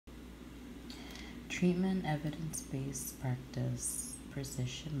Treatment, evidence-based practice,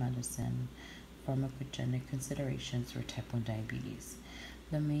 precision medicine, pharmacogenic considerations for type 1 diabetes.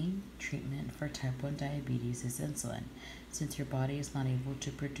 The main treatment for type 1 diabetes is insulin, since your body is not able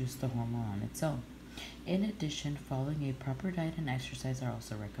to produce the hormone on its own. In addition, following a proper diet and exercise are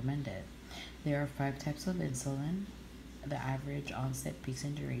also recommended. There are 5 types of insulin. The average onset, peaks,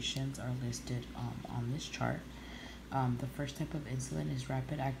 and durations are listed on this chart. The first type of insulin is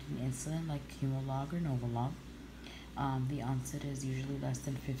rapid-acting insulin like Humalog or Novolog. The onset is usually less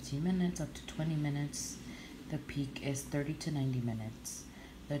than 15 minutes up to 20 minutes. The peak is 30 to 90 minutes.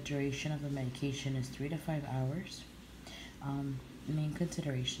 The duration of the medication is 3 to 5 hours. Main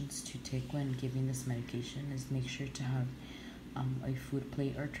considerations to take when giving this medication is make sure to have a food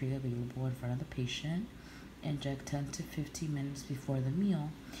plate or tray available in front of the patient. Inject 10 to 15 minutes before the meal,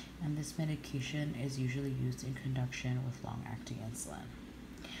 and this medication is usually used in conjunction with long-acting insulin.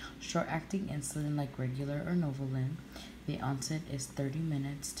 Short-acting insulin like regular or Novolin, the onset is 30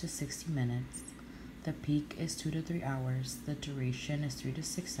 minutes to 60 minutes. The peak is 2 to 3 hours. The duration is 3 to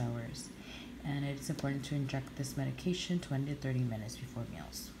 6 hours, and it's important to inject this medication 20 to 30 minutes before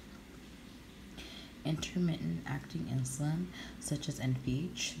meals. Intermittent acting insulin, such as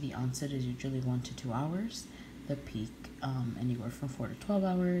NPH, the onset is usually 1 to 2 hours. The peak anywhere from 4 to 12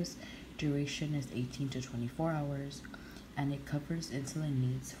 hours. Duration is 18 to 24 hours, and it covers insulin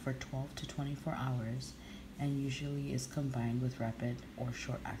needs for 12 to 24 hours, and usually is combined with rapid or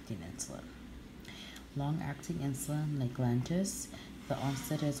short-acting insulin. Long-acting insulin, like Lantus, the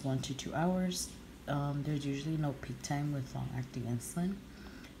onset is 1 to 2 hours. There's usually no peak time with long-acting insulin.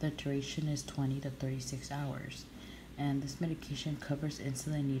 The duration is 20 to 36 hours, and this medication covers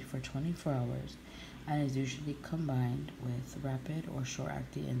insulin need for 24 hours and is usually combined with rapid or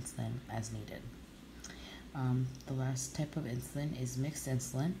short-acting insulin as needed. The last type of insulin is mixed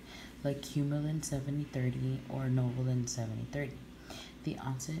insulin, like Humulin 7030 or Novolin 7030. The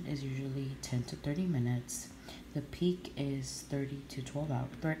onset is usually 10 to 30 minutes. The peak is 30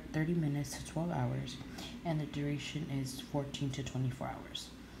 minutes to 12 hours, and the duration is 14 to 24 hours.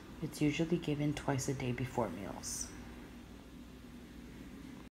 It's usually given twice a day before meals.